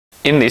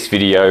In this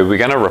video, we're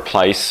going to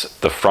replace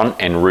the front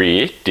and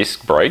rear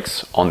disc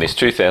brakes on this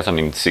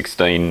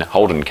 2016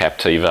 Holden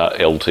Captiva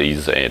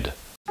LTZ.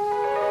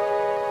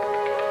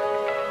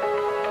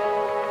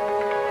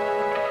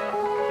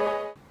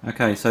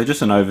 Okay, so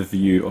just an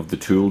overview of the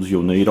tools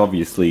you'll need.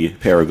 Obviously, a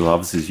pair of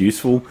gloves is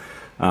useful.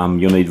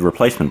 You'll need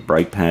replacement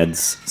brake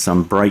pads,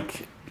 some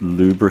brake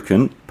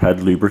lubricant, pad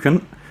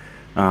lubricant,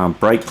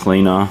 brake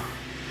cleaner,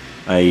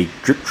 a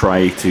drip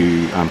tray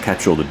to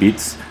catch all the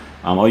bits.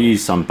 I'll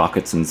use some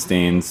buckets and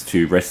stands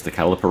to rest the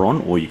caliper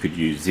on, or you could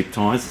use zip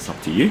ties, it's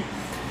up to you.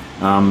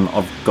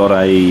 I've got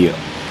a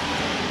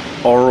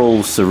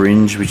oral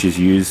syringe which is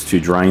used to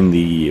drain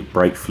the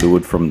brake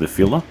fluid from the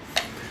filler.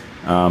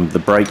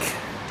 The brake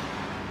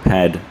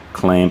pad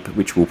clamp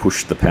which will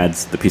push the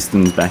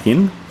pistons back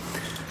in.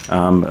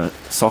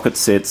 Socket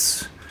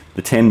sets,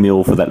 the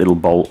 10mm for that little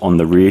bolt on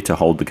the rear to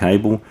hold the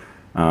cable.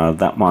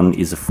 That one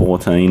is a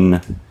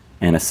 14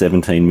 and a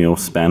 17mm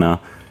spanner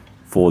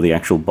for the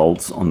actual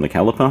bolts on the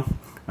caliper.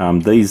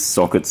 These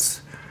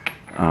sockets,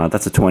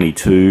 that's a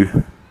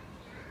 22,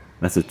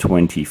 that's a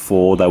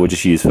 24, they were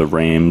just used for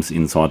rams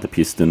inside the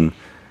piston.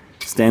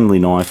 Stanley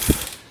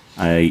knife,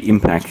 a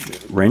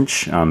impact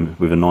wrench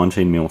with a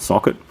 19mm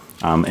socket,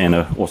 and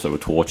also a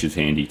torch is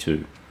handy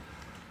too.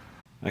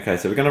 Okay,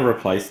 so we're going to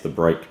replace the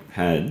brake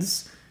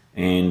pads,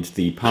 and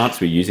the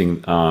parts we're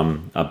using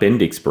are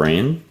Bendix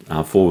brand,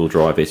 4-wheel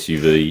drive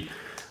SUV.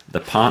 The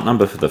part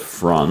number for the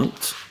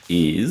front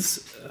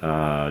is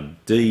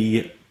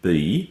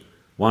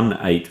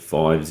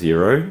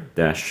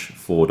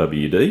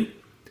DB1850-4WD.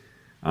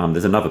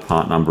 There's another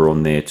part number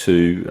on there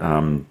too,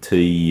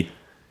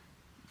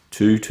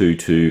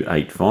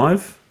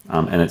 T22285,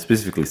 and it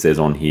specifically says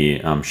on here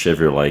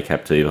Chevrolet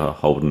Captiva,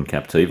 Holden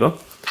Captiva.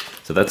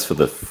 So that's for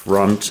the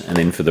front, and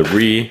then for the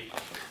rear,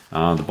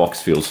 the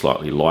box feels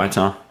slightly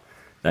lighter.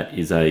 That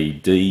is a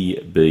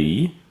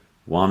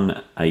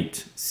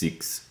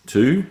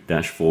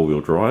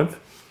DB1862-4-wheel drive.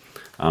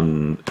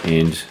 And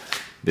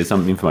there's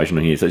some information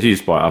on here. So it's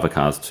used by other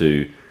cars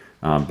too,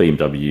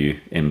 BMW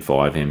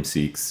M5,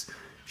 M6,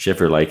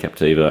 Chevrolet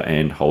Captiva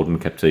and Holden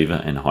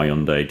Captiva and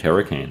Hyundai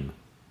Terracan.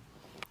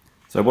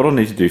 So what I'll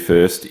need to do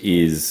first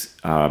is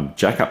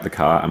jack up the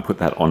car and put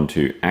that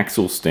onto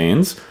axle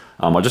stands.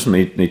 I just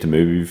need to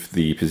move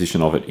the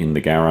position of it in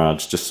the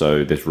garage just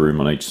so there's room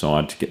on each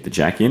side to get the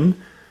jack in,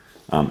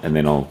 and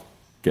then I'll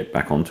get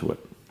back onto it.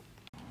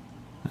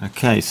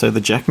 Okay, so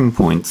the jacking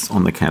points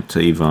on the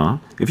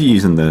Captiva, if you're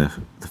using the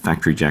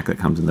factory jack that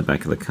comes in the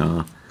back of the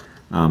car,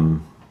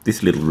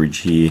 this little ridge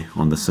here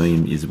on the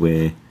seam is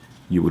where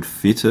you would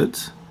fit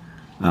it.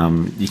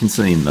 You can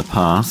see in the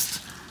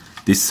past,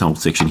 this whole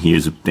section here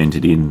is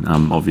dented in,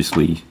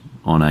 obviously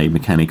on a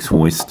mechanic's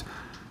hoist.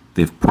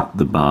 They've put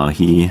the bar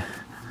here.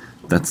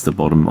 That's the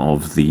bottom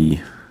of the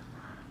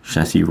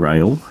chassis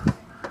rail.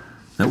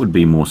 That would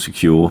be more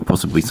secure,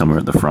 possibly somewhere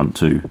at the front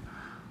too.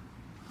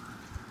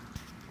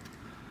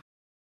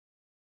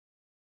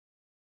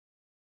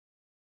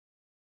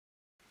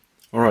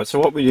 Alright, so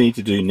what we need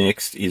to do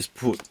next is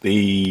put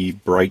the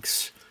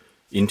brakes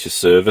into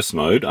service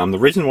mode. The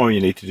reason why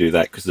you need to do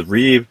that, because the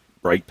rear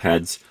brake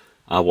pads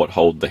are what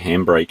hold the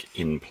handbrake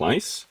in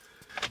place.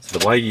 So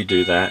the way you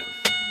do that,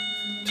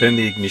 turn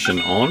the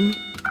ignition on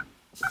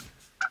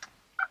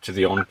to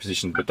the on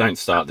position, but don't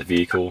start the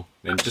vehicle,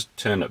 then just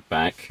turn it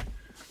back,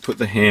 put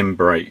the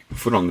handbrake,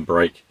 foot on the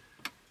brake,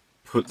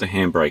 put the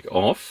handbrake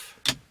off,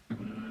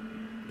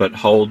 but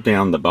hold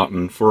down the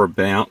button for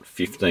about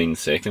 15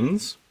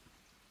 seconds.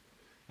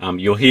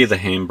 You'll hear the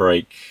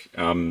handbrake,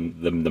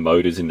 the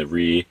motors in the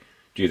rear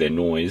do their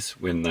noise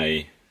when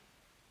the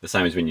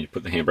same as when you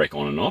put the handbrake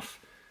on and off.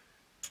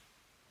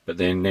 But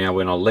then now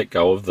when I let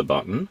go of the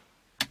button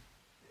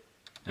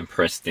and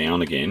press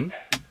down again,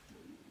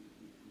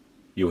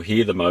 you'll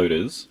hear the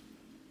motors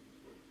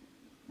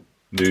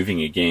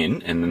moving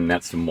again, and then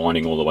that's them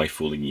winding all the way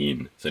fully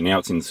in. So now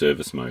it's in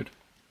service mode.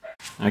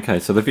 Okay,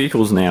 so the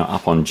vehicle's now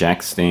up on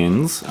jack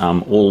stands.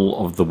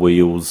 All of the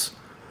wheels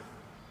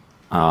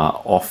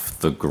are off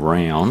the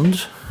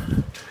ground.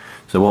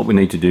 So what we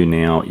need to do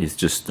now is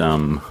just,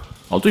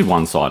 I'll do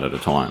one side at a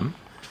time,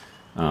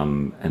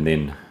 and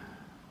then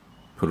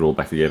put it all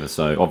back together.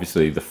 So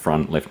obviously the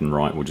front, left and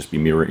right will just be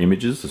mirror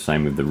images, the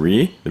same with the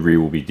rear. The rear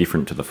will be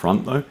different to the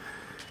front though.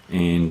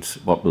 And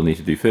what we'll need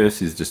to do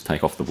first is just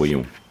take off the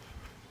wheel.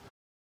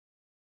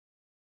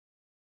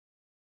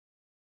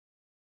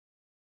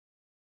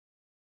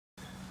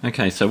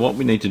 Okay, so what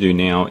we need to do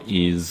now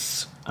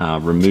is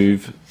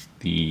remove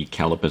the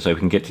caliper so we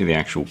can get to the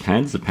actual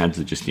pads. The pads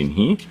are just in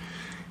here,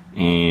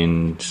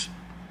 and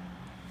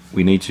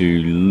we need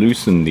to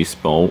loosen this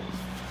bolt,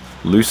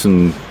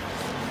 loosen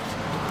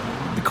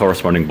the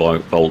corresponding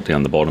bolt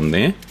down the bottom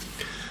there.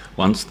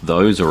 Once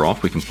those are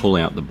off, we can pull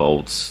out the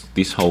bolts.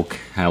 This whole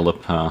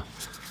caliper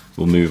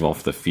will move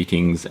off the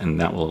fittings,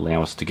 and that will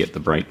allow us to get the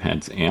brake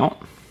pads out.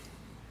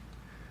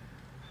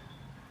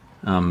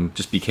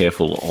 Just be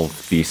careful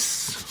of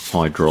this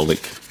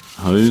hydraulic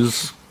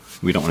hose.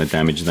 We don't want to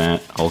damage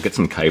that. I'll get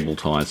some cable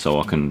ties so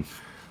I can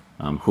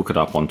hook it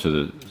up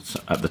onto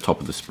at the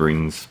top of the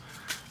springs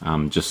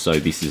just so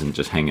this isn't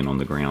just hanging on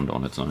the ground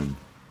on its own.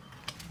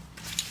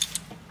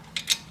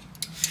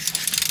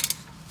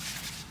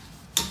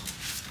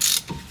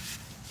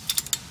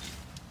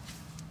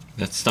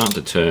 That's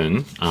starting to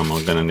turn. I'm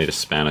going to need a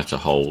spanner to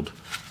hold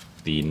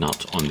the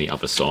nut on the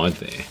other side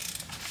there.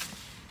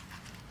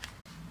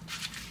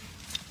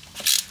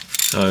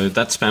 So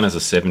that spanner's a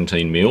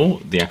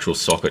 17mm, the actual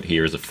socket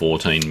here is a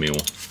 14mm.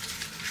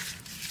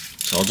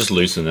 So I'll just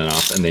loosen it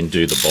up and then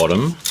do the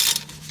bottom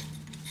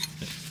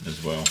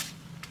as well.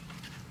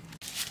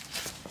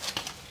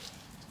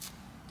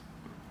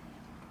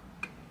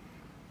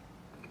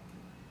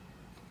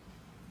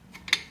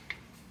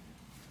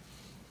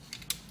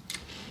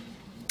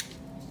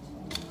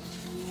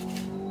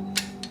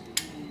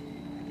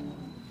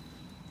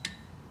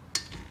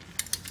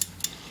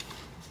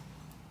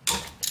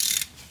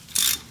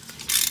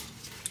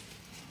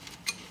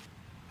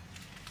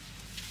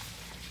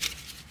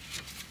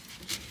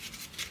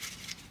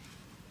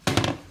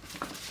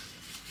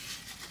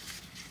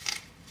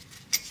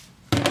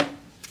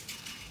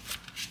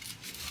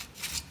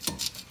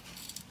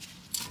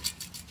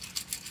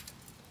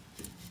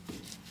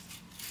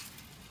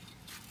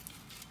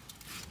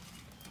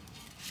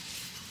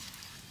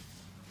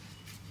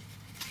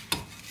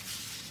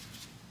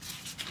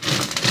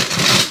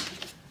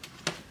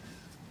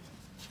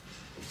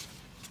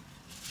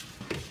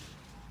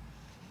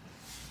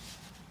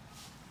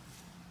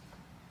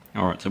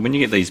 Alright, so when you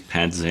get these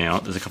pads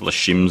out, there's a couple of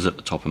shims at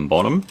the top and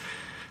bottom.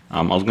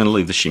 I was going to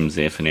leave the shims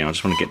there for now. I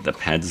just want to get the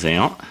pads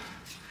out,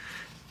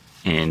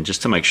 and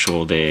just to make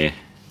sure we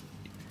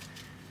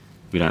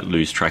don't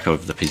lose track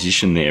of the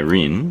position they're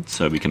in,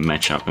 so we can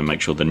match up and make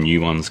sure the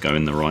new ones go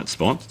in the right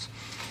spots.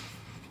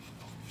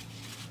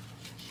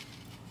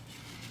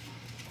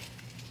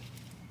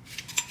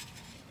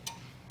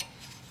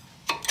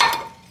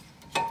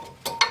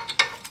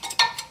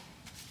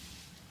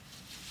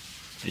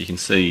 You can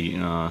see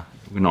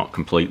we're not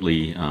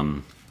completely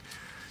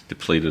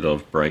depleted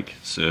of brake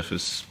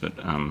surface, but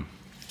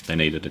they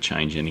needed a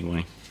change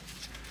anyway.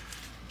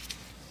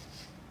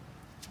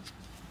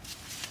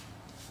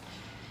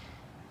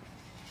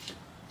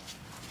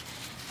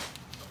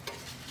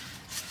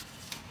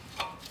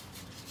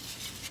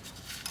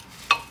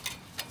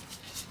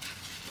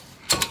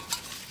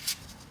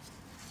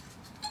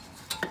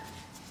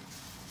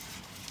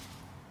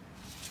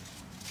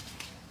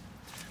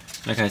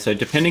 Okay, so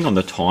depending on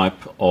the type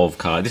of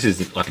car, this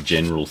is like a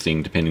general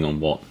thing depending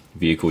on what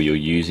vehicle you're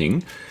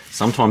using,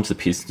 sometimes the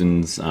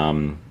pistons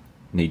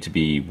need to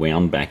be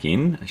wound back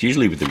in. It's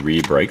usually with the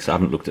rear brakes. I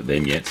haven't looked at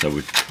them yet, so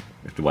we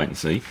have to wait and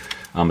see.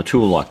 A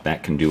tool like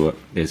that can do it.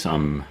 There's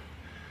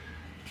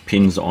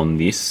pins on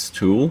this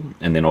tool,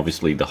 and then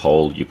obviously the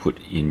hole you put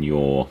in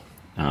your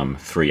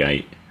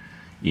 3/8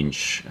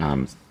 inch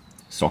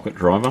socket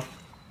driver,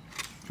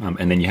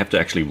 and then you have to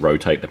actually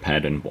rotate the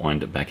pad and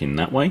wind it back in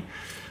that way.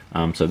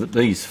 So that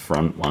these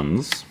front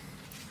ones,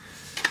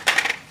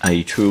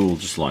 a tool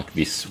just like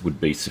this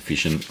would be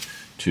sufficient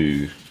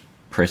to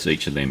press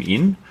each of them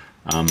in.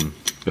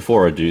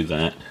 Before I do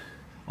that,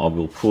 I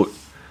will put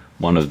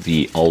one of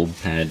the old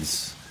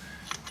pads.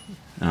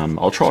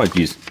 I'll try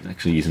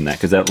actually using that,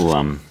 because that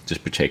will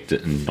just protect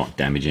it and not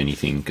damage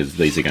anything, because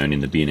these are going in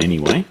the bin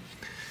anyway.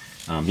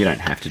 You don't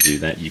have to do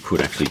that. You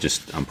could actually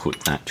just put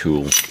that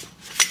tool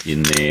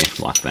in there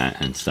like that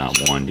and start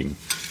winding.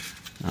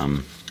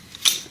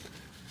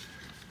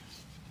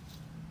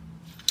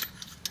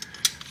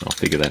 I'll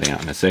figure that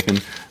out in a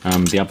second.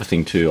 The other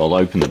thing too, I'll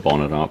open the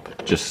bonnet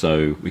up just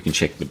so we can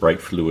check the brake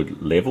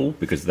fluid level,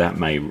 because that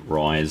may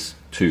rise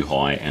too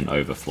high and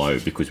overflow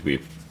because we're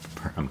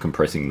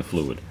compressing the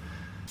fluid.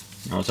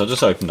 Alright, so I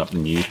just opened up the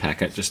new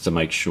packet just to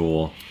make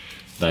sure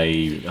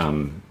they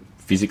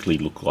physically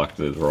look like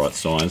they're the right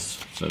size,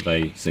 so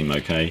they seem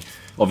okay.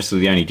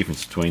 Obviously the only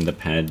difference between the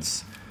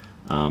pads,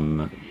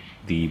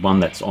 the one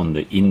that's on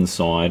the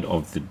inside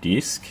of the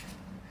disc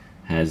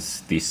has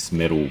this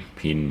metal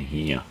pin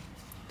here.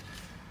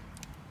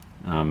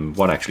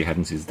 What actually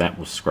happens is that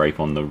will scrape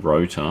on the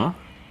rotor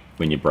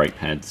when your brake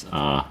pads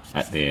are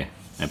at their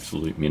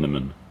absolute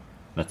minimum.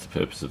 That's the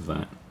purpose of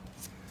that.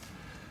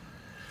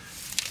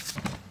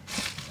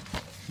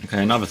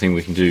 Okay, another thing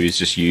we can do is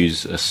just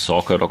use a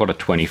socket. I've got a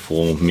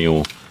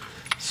 24mm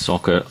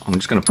socket. I'm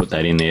just going to put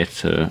that in there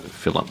to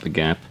fill up the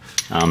gap.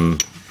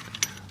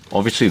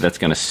 Obviously that's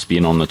going to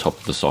spin on the top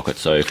of the socket,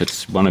 so if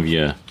it's one of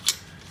your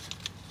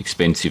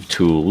expensive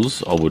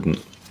tools, I wouldn't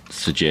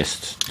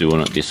suggest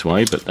doing it this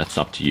way, but that's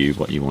up to you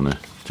what you want to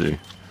do.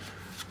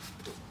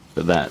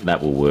 But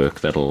that will work.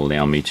 That'll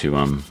allow me to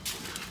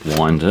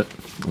wind it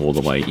all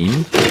the way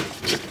in.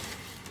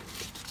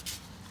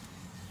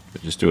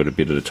 But just do it a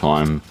bit at a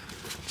time.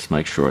 Just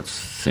make sure it's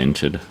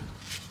centered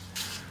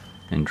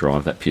and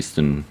drive that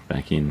piston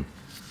back in.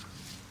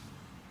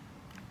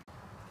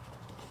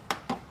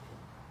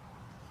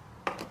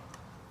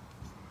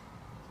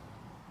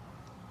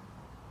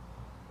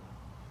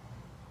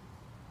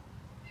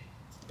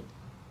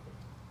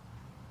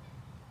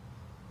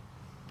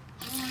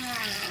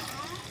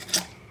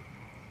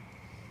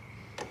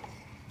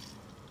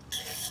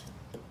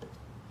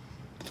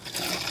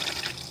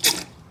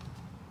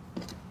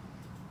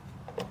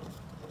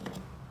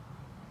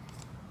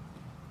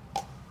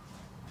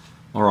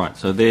 Alright,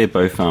 so they're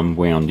both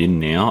wound in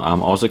now. I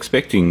was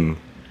expecting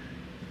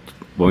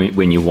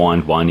when you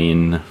wind one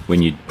in,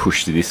 when you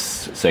push this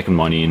second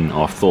one in,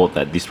 I thought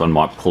that this one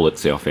might pull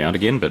itself out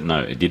again, but no,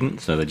 it didn't,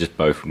 so they're just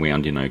both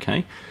wound in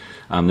okay.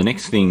 The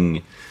next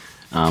thing,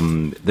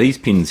 these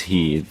pins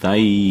here,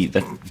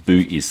 that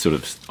boot is sort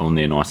of on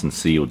there nice and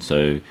sealed,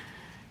 so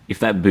if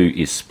that boot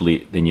is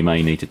split, then you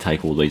may need to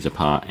take all these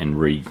apart and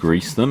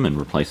re-grease them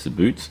and replace the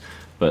boots,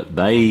 but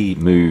they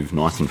move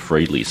nice and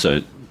freely,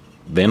 so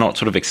they're not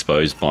sort of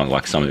exposed by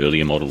like some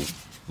earlier model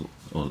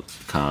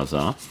cars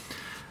are.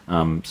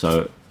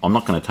 So I'm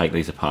not going to take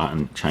these apart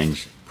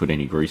and put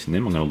any grease in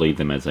them. I'm going to leave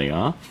them as they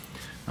are.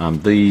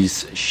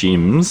 These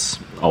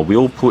shims, I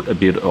will put a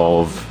bit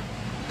of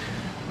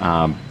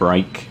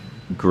brake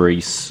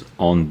grease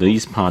on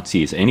these parts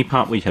here. So any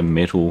part where you have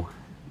metal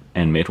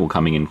and metal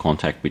coming in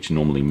contact, which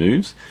normally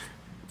moves,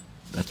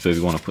 that's where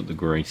we want to put the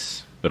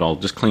grease. But I'll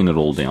just clean it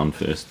all down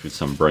first with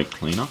some brake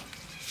cleaner.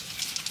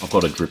 I've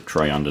got a drip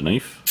tray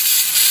underneath.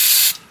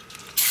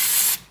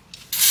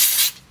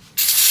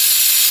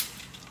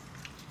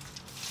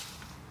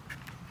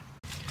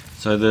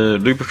 So the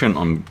lubricant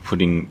I'm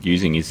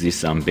using is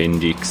this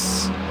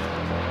Bendix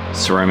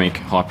ceramic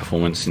high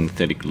performance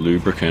synthetic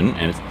lubricant,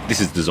 and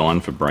this is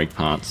designed for brake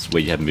parts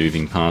where you have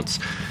moving parts.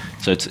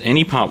 So it's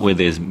any part where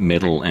there's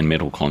metal and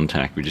metal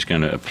contact. We're just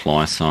going to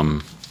apply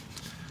some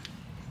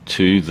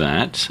to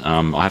that.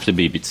 I have to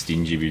be a bit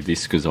stingy with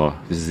this because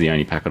this is the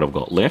only packet I've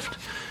got left.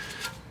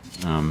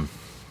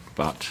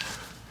 But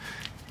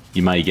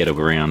you may get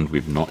around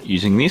with not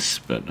using this,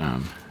 but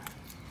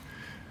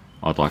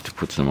I'd like to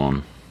put some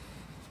on.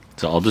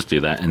 So I'll just do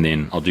that, and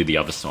then I'll do the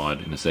other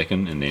side in a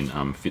second, and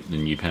then fit the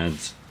new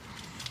pads.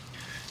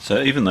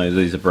 So even though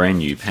these are brand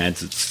new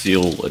pads, it's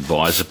still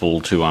advisable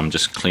to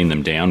just clean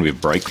them down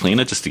with brake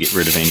cleaner, just to get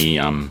rid of any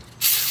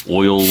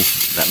oil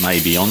that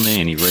may be on there,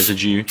 any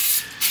residue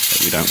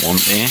that we don't want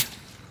there,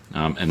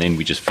 and then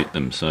we just fit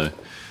them. So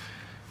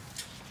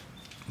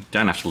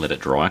don't have to let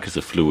it dry because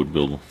the fluid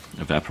will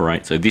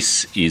evaporate. So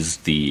this is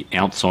the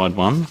outside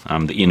one.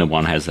 The inner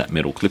one has that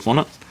metal clip on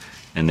it,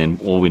 and then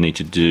all we need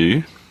to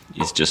do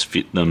is just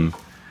fit them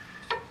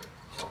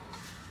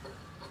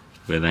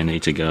where they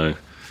need to go.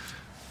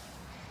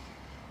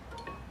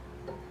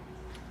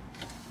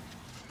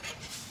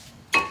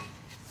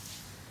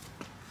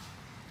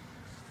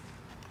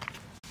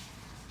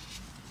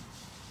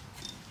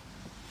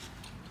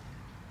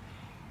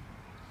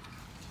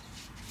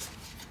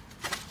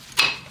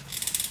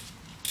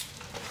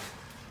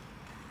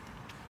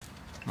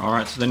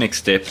 Alright, so the next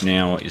step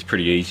now is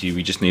pretty easy.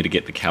 We just need to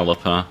get the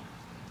caliper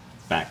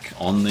back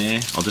on there.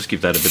 I'll just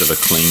give that a bit of a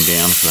clean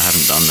down because I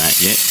haven't done that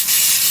yet.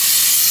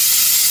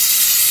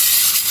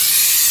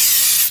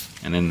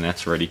 And then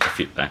that's ready to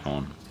fit back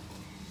on.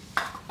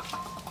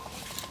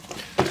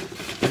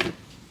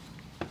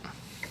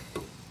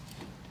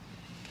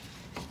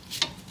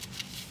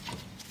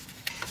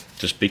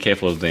 Just be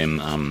careful of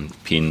them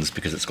pins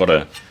because you've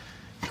got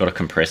to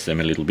compress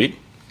them a little bit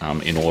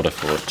in order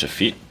for it to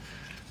fit.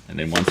 And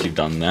then once you've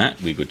done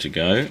that, we're good to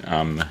go.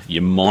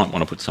 You might want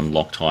to put some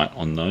Loctite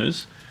on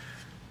those.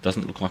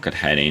 Doesn't look like it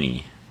had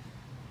any.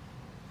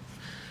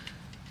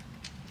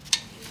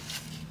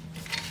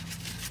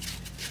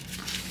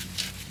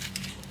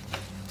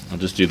 I'll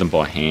just do them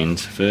by hand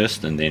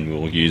first, and then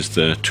we'll use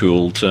the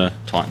tool to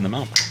tighten them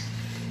up.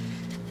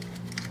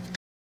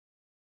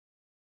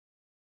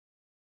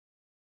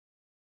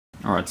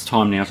 Alright, it's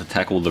time now to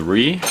tackle the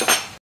rear.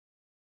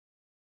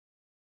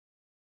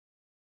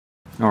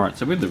 Alright,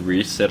 so with the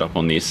rear setup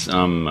on this,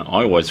 I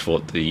always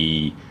thought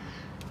the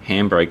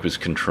handbrake was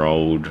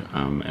controlled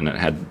and it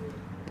had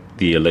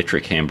the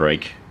electric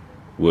handbrake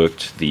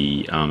worked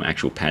the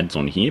actual pads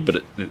on here,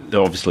 but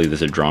obviously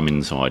there's a drum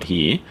inside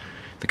here.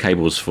 The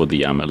cables for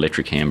the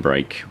electric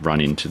handbrake run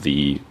into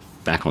the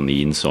back on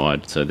the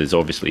inside, so there's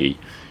obviously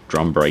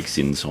drum brakes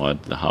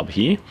inside the hub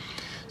here.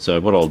 So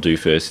what I'll do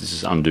first is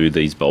just undo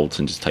these bolts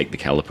and just take the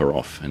caliper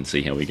off and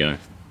see how we go.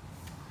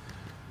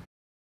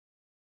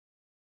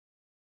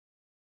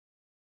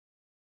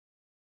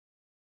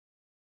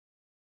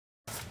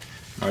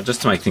 Alright,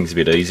 just to make things a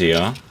bit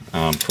easier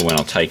for when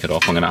I'll take it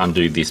off, I'm going to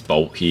undo this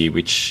bolt here,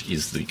 which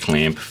is the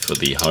clamp for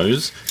the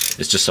hose.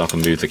 It's just so I can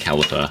move the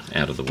caliper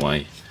out of the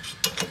way.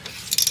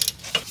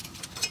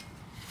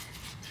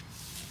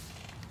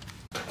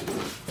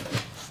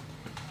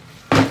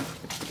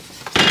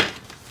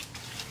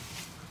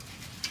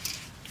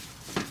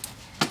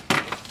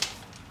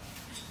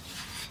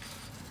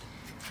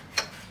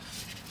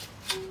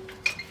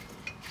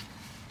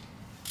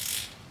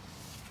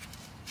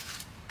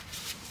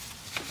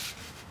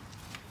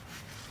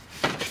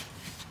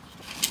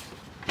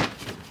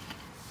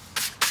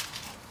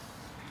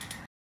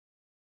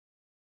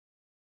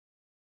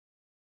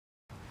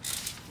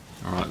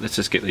 Alright, let's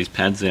just get these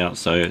pads out.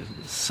 So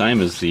same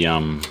as the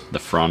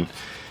front,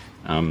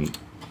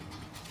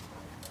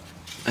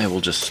 they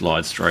will just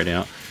slide straight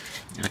out.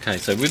 Okay,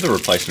 so with the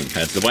replacement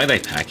pads, the way they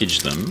package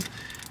them,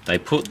 they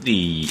put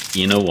the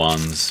inner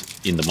ones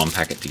in the one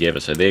packet together,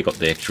 so they've got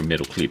the extra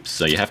metal clips,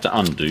 so you have to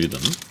undo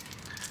them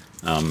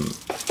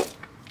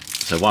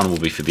So one will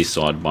be for this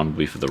side, one will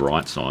be for the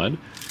right side,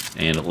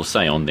 and it will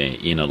say on there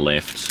inner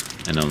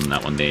left, and on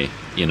that one there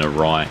inner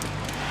right.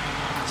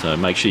 So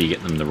make sure you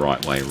get them the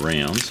right way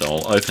round. So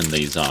I'll open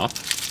these up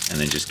and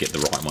then just get the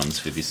right ones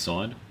for this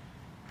side.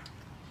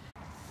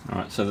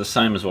 Alright, so the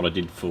same as what I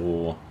did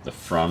for the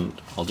front,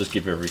 I'll just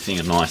give everything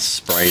a nice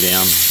spray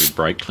down with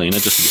brake cleaner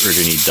just to get rid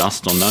of any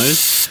dust on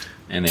those,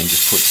 and then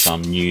just put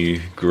some new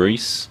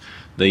grease.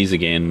 These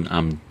again,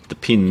 the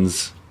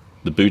pins,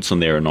 the boots on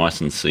there are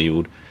nice and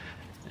sealed,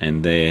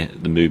 and the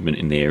movement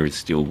in there is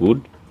still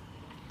good,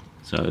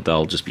 so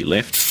they'll just be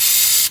left.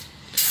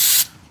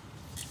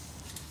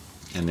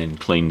 And then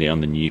clean down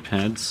the new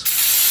pads.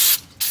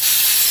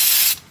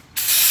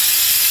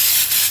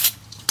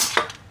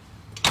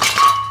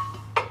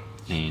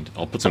 And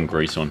I'll put some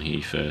grease on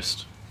here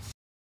first.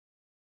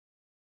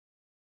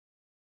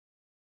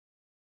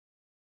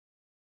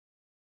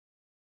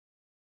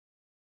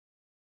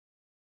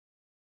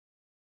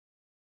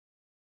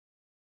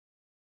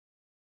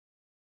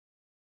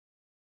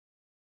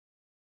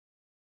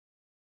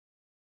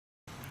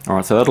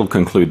 Alright, so that'll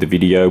conclude the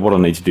video. What I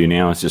need to do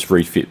now is just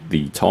refit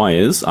the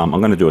tyres. I'm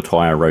going to do a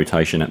tyre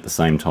rotation at the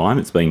same time.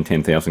 It's been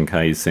 10,000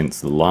 Ks since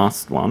the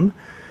last one.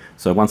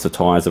 So once the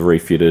tyres are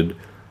refitted,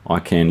 I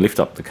can lift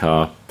up the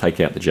car,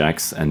 take out the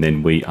jacks, and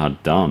then we are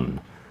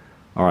done.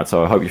 Alright,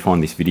 so I hope you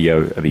find this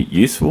video a bit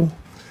useful.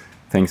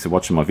 Thanks for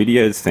watching my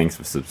videos, thanks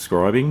for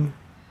subscribing,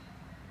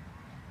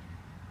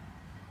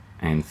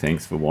 and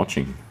thanks for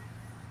watching.